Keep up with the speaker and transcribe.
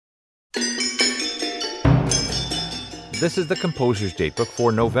This is the Composer's Datebook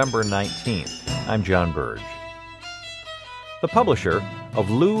for November 19th. I'm John Burge. The publisher of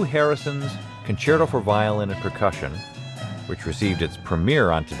Lou Harrison's Concerto for Violin and Percussion, which received its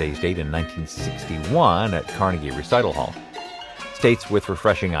premiere on today's date in 1961 at Carnegie Recital Hall, states with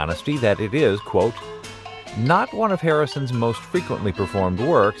refreshing honesty that it is, quote, not one of Harrison's most frequently performed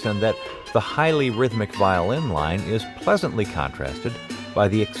works, and that the highly rhythmic violin line is pleasantly contrasted by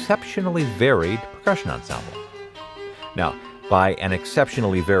the exceptionally varied percussion ensemble. Now, by an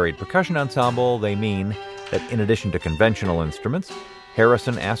exceptionally varied percussion ensemble, they mean that in addition to conventional instruments,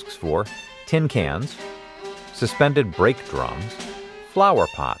 Harrison asks for tin cans, suspended brake drums,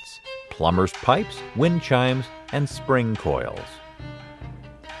 flowerpots, plumber's pipes, wind chimes, and spring coils.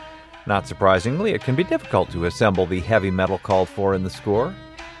 Not surprisingly, it can be difficult to assemble the heavy metal called for in the score.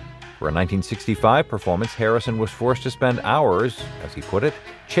 For a 1965 performance, Harrison was forced to spend hours, as he put it,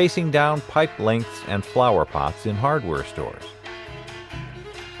 chasing down pipe lengths and flower pots in hardware stores.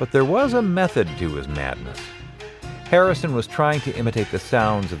 But there was a method to his madness. Harrison was trying to imitate the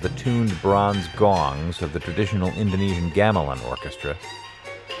sounds of the tuned bronze gongs of the traditional Indonesian gamelan orchestra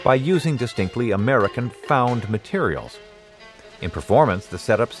by using distinctly American found materials. In performance, the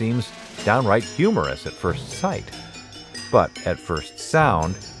setup seems downright humorous at first sight. But at first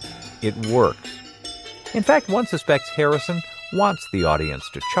sound, it works. In fact, one suspects Harrison wants the audience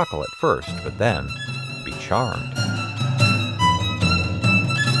to chuckle at first, but then be charmed.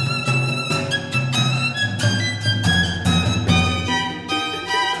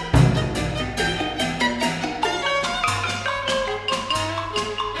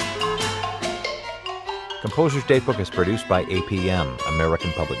 Composer's Datebook is produced by APM,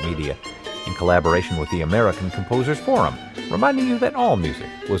 American Public Media, in collaboration with the American Composers Forum, reminding you that all music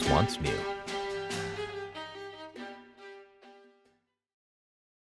was once new.